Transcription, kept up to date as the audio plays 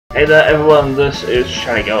Hey there everyone, this is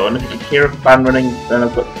Shago, and if you can hear a fan running, then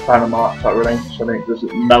I've got the fan on my laptop running, so I think there's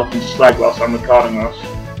melting slag whilst I'm recording this.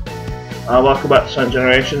 Welcome back to Sonic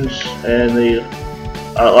Generations. In the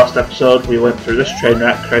last episode we went through this train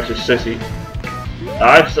wreck, Crisis City.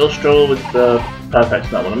 I still struggle with the perfect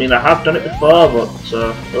in that one. I mean, I have done it before, but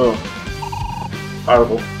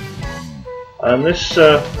horrible. And this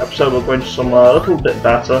episode we're going to somewhere a little bit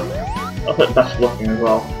better, a little bit better looking as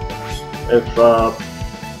well. If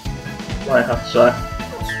I have to say.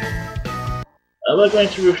 We're going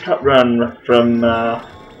to Rooftop Run from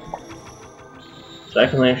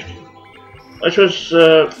Second Leashed, which was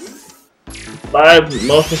by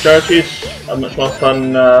most majorities a much more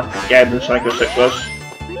fun game than Sonic 06 was.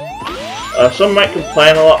 Some might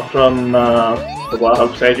complain a lot from the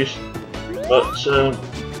Warhog stages, but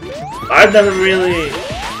I've never really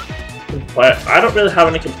complained. I don't really have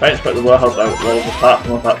any complaints about the Warhog levels apart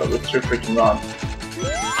from the fact that they're too freaking long.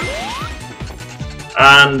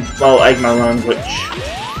 And, well, Eggman Land, which,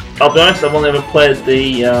 I'll be honest, I've only ever played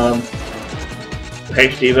the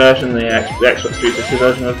HD version, the Xbox 360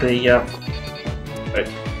 version of the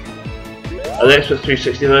Xbox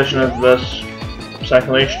 360 version of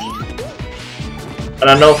Second Leashed. And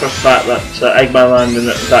I know for a fact that Eggman Land in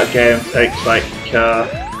that game takes like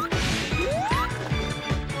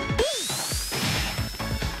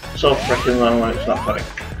so freaking long when it's not funny.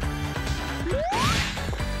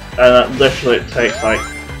 And that literally it takes like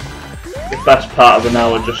the best part of an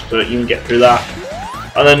hour just to even get through that.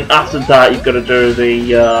 And then after that you've got to do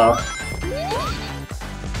the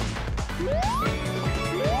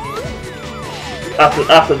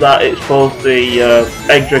after that it's both the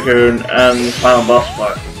Egg Dragoon and the final boss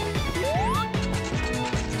fight.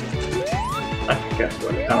 I can guess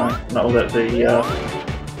what can I? Not without the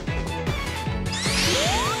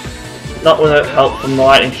not without help from the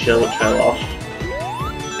lightning shield, which I lost.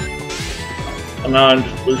 And now I'm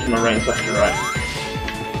just losing my range left and right.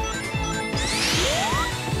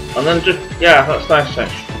 And then just, yeah, that's nice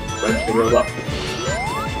actually. Going to the robot.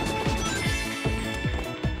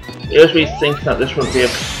 It was me thinking that this would be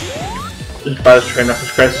as bad as train wreck as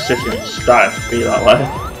Crisis City, and it's starting to be that way.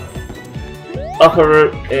 Upper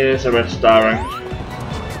route is a red star rank.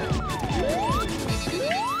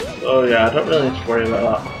 Oh yeah, I don't really need to worry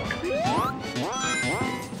about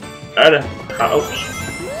that. Oops.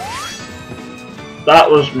 That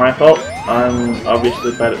was my fault. I'm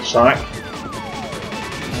obviously bad at Sonic.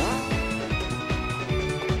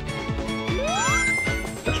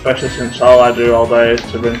 Especially since all I do all day is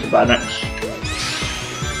to run to Bannex.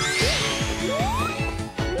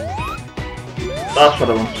 That's what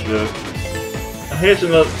I want to do. Now here's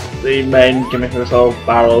the main gimmick of this whole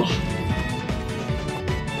barrels.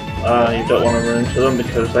 You don't want to run into them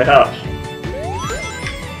because they hurt.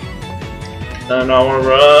 And I want to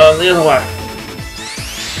run the other way.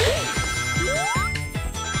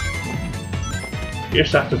 You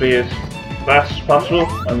just have to be as fast as possible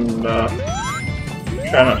and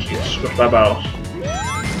try not to get squished by barrels.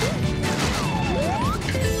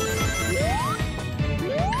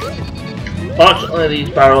 Fortunately, these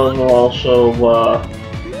barrels will also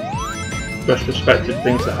push respective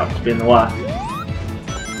things that have to be in the way.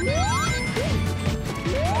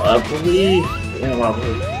 I believe, yeah, well, I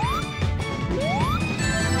believe.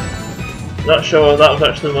 Not sure whether that was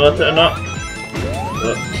actually worth it or not,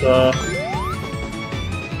 but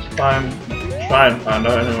try and find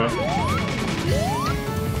out anyway.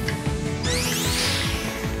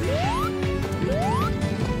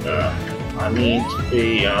 I need to be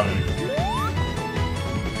I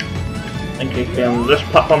think I can be on this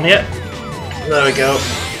platform here. There we go.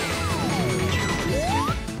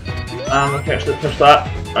 And we can actually push that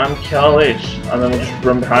and kill these, and then we'll just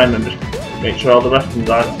run behind them, just make sure all the rest of them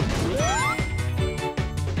die.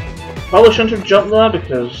 Probably shouldn't have jumped there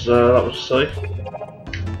because that was silly.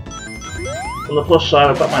 On the plus side,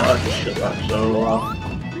 I've got my electric shit back, so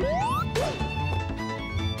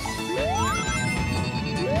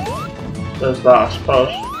there's that, I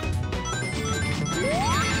suppose.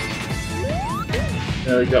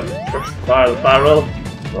 There we go, pushed by the barrel.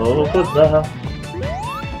 Oh, good there.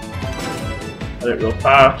 Let it real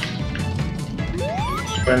fast.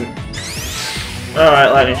 Sprint.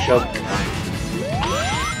 Alright, lightning shield.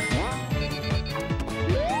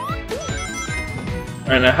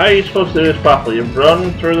 Right, now how are you supposed to do this properly? You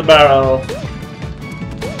run through the barrel,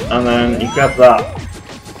 and then you grab that.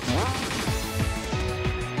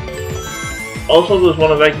 Also, there's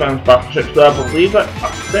one of Eggman's battleships there, I believe that,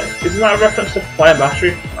 isn't that a reference to Flying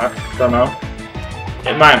Battery? I don't know.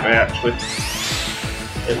 It might be actually.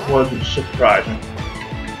 It wasn't surprising.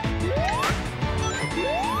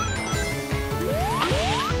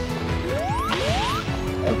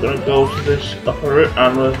 gonna go to this upper route,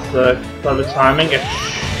 and with clever timing, I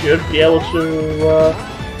should be able to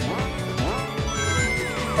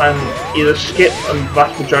and either skip a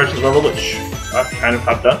vast majority of the level, which I kind of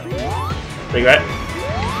have done. Pretty great.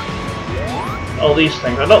 All these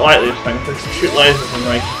things, I don't like these things. They shoot lasers and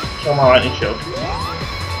like kill my lightning shield,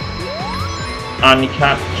 and you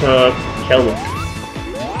can't kill them.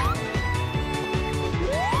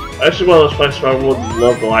 This is one of those places where I would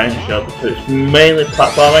love the lightning shield because it's mainly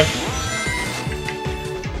platforming.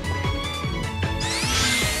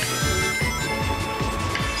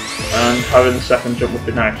 And having the second jump would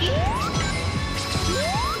be nice.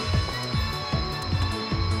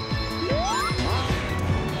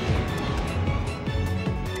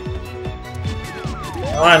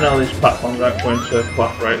 I know these platforms aren't going to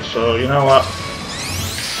cooperate, so you know what?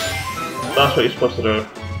 That's what you're supposed to do.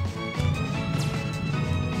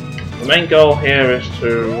 The main goal here is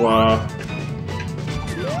to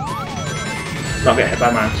not get hit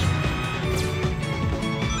by mines.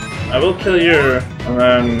 I will kill you, and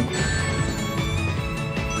then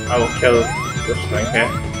I will kill this thing here.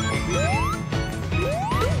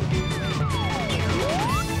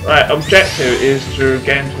 Right, objective is to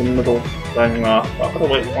get into the middle thing there, but I've got to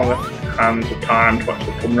wait for the hands of time to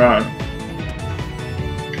actually come round.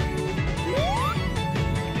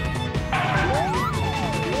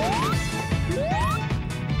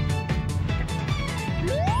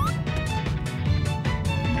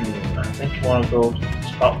 I think you want to go to the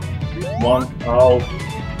top one. Oh.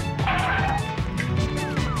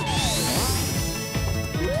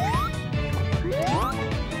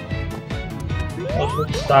 What's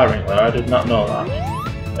the starring there? I did not know that.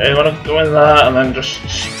 You want to go in there and then just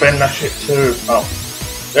spin that shit through. Oh.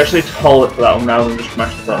 You actually need to hold it for that one now and just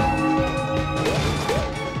mash the button.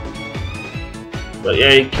 But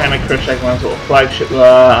yeah, you kind of crush Eggman's little flagship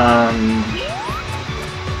there and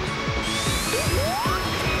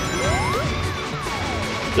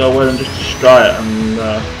go in and just destroy it, and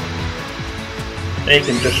you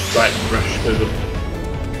can just like rush through the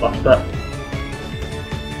last bit.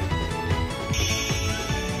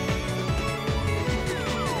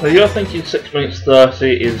 So you're thinking 6 minutes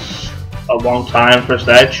 30 is a long time for a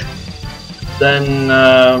stage, then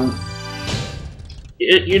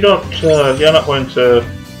you're not going to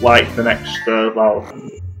like the next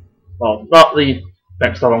well, not the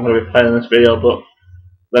next level I'm going to be playing in this video, but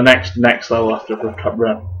the next level after the Rooftop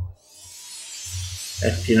run,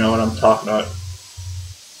 if you know what I'm talking about.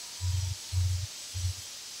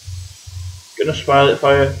 Gonna spoil it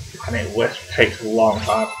for you, and it takes a long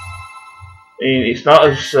time. I mean, it's not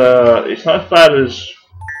as bad as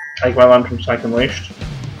Eggman Land from Sonic Unleashed,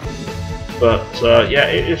 but yeah,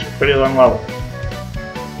 it is a pretty long level.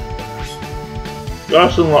 You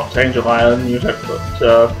also unlock Angel Island music, but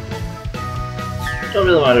don't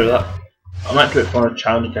really want to do that. I might do it for one of the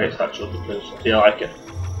challenge dates actually because I feel like it.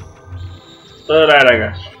 But I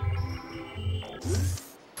digress.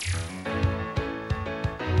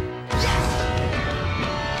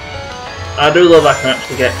 I do love I can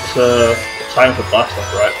actually get time for blast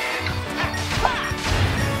off right.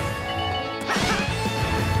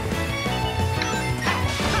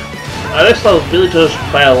 This level really does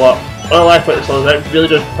play a lot. What I like about this level is it really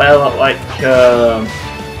does play a lot like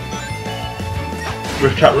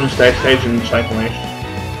Rooftop Run stage and Sonic Unleashed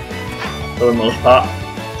for the most part.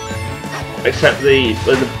 Except the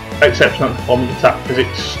exception of the performing attack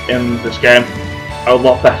physics in this game are a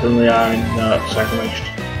lot better than they are in Sonic Unleashed.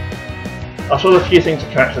 Also, a few things I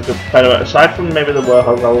can actually complain about, aside from maybe the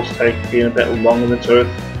Warhog levels being a bit longer than the truth.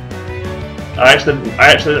 I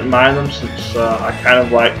actually didn't mind them since I kind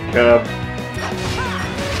of like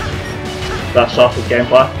that sort of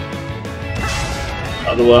gameplay.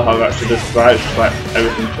 The Warhog actually does right, it's just like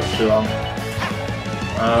everything took too long.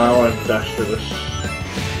 I want to dash through this.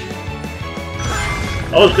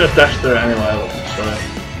 I was going to dash through it anyway, but sorry.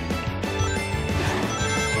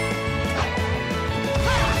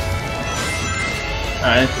 I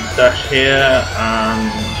need to dash here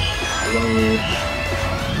and I'm going to use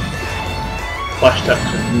flash tech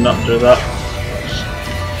to not do that.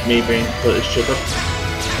 That's me being completely stupid.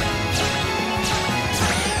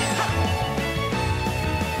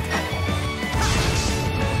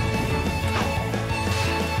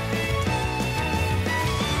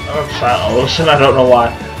 I'm silent all of a sudden, I don't know why.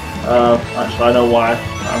 Actually I know why.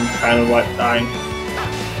 I'm kind of like dying.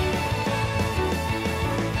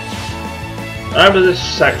 Over this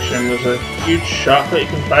section there's a huge shark that you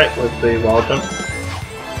can fight with the wall jump,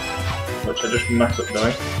 which I just messed up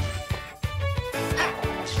doing.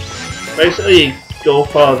 Basically you go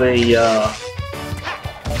for the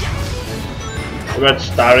red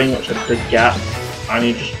starring, which I did get, and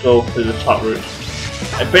you just go through the top route.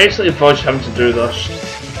 It basically avoids having to do this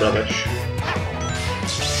rubbish.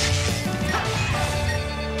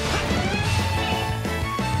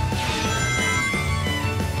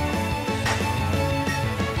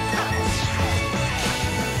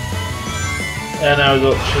 And now we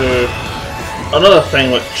go to another thing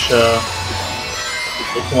which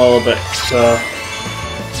will come a little bit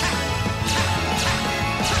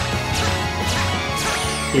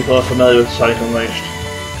people are familiar with Sonic Unleashed.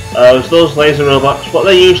 It's those laser robots. What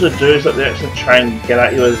they usually do is that they actually try and get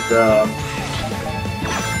at you with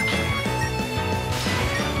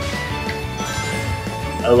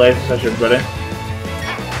a laser as you're running.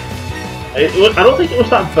 I don't think it was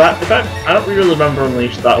that bad. In fact, I don't really remember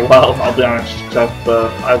Unleashed that well, I'll be honest, because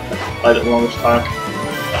I've played it the longest time.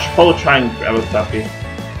 I should probably try and grab a copy,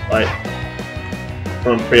 like,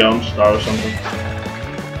 from a pre-owned store or something.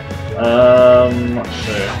 Let's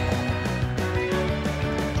see.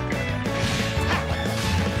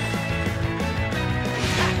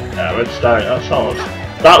 Yeah, Red Star, that's all.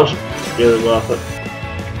 That was really worth it.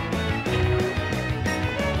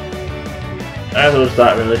 Either was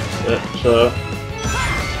that really, but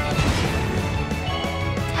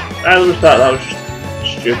either was that was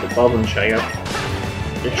just stupid Bob and Shaggy.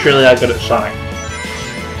 They truly are good at Sonic.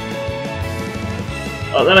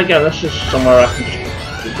 Oh, then again, this is somewhere I can just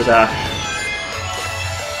do the dash.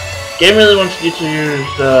 Game really wanted you to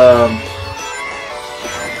use the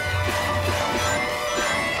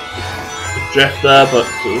drift there, but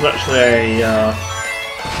it was actually a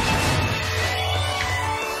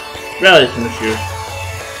relative misuse.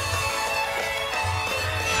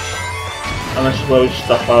 And this is where we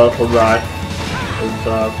stop our little ride with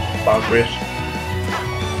boundaries.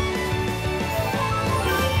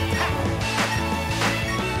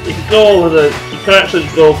 You could go over the. You could actually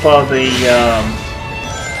go for the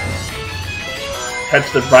head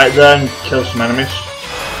to the right there and kill some enemies.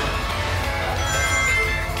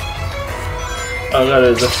 Oh, that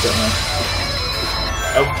is this bit now.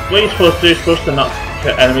 What you're supposed to do is supposed to not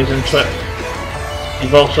get enemies into it.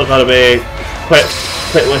 You've also got to be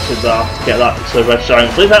quick-witted though to get that to the red star. I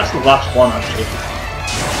believe that's the last one actually.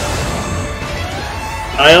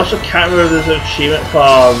 I also can't remember if there's an achievement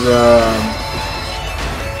for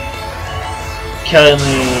killing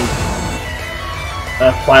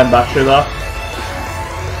the flying battery though.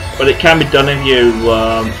 But it can be done if you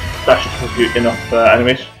dash it with enough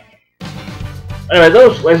enemies. Anyway,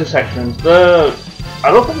 those laser sections, I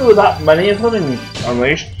don't think there were that many of them in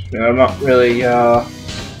Unleashed. You know, I'm not really, I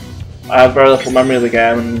have very little memory of the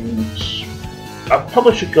game, and I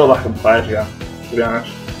probably should go back and play it again, to be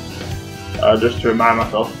honest. Just to remind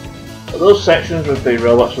myself. But those sections with the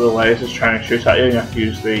robots with the lasers trying to shoot at you, and you have to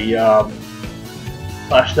use the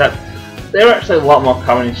flash step, they were actually a lot more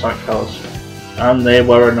common in Sonic Colors, and they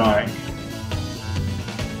were annoying.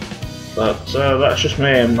 But that's just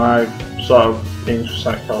me and my sort of things for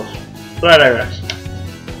Sonic Colors. But I digress.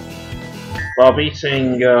 While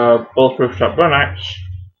beating both Rooftop Burnouts,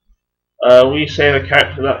 we save a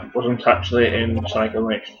character that wasn't actually in Sonic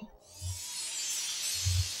Unleashed.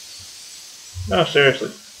 No,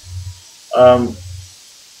 seriously.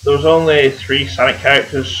 There was only 3 Sonic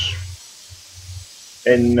characters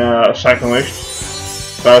in Sonic Unleashed,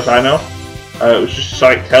 as far as I know. It was just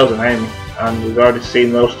Sonic, Tails and Amy, and we've already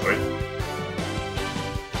seen those 3.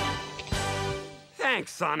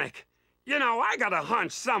 Thanks, Sonic. You know, I got a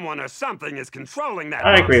hunch someone or something is controlling that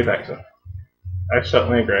I monster. agree, Vector. I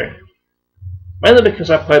certainly agree. Mainly because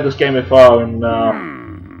I played this game before, and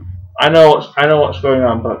I know what's going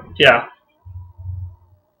on. But yeah,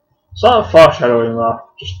 sort of foreshadowing though,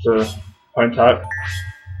 just to point out.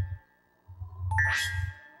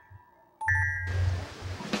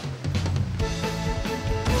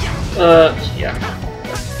 Yeah.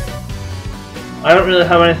 I don't really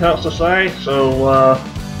have anything else to say, so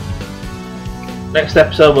next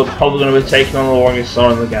episode we're probably going to be taking on the longest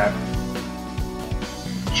song in the game.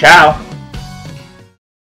 Ciao!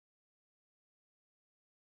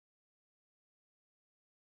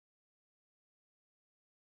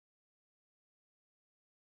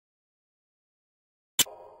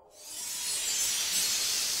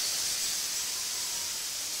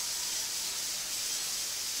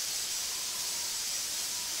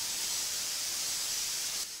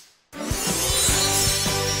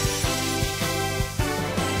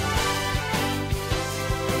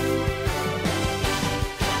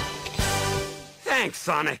 Thanks,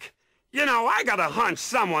 Sonic. You know, I got a hunch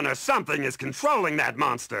someone or something is controlling that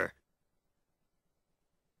monster.